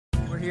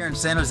here in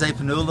San Jose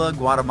Pinula,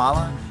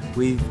 Guatemala.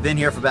 We've been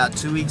here for about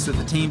 2 weeks with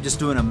the team, just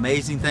doing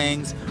amazing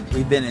things.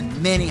 We've been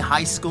in many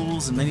high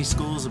schools and many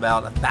schools,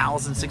 about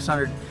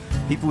 1,600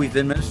 people we've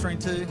been ministering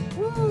to,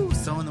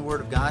 sowing the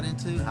Word of God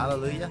into,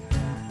 hallelujah.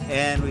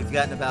 And we've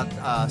gotten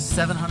about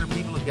 700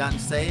 people have gotten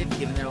saved,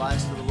 giving their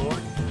lives to the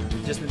Lord.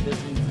 We've just been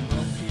visiting some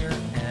homes here,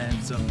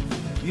 and some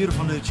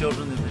beautiful new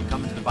children that have been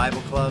coming to the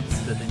Bible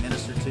clubs that they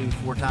minister to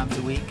 4 times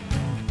a week,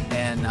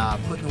 and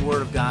putting the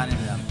Word of God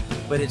in them.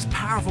 But it's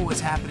powerful what's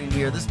happening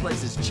here. This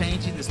place is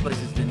changing. This place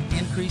has been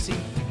increasing.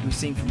 We've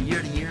seen from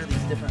year to year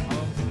these different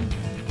homes and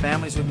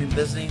families we've been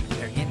visiting.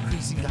 They're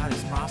increasing. God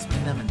is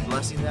prospering them and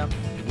blessing them.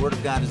 The Word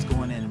of God is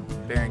going in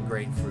and bearing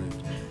great fruit.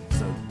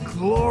 So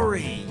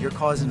glory, you're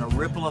causing a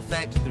ripple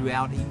effect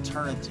throughout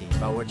eternity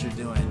by what you're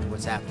doing and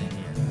what's happening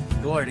here.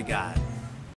 Glory to God.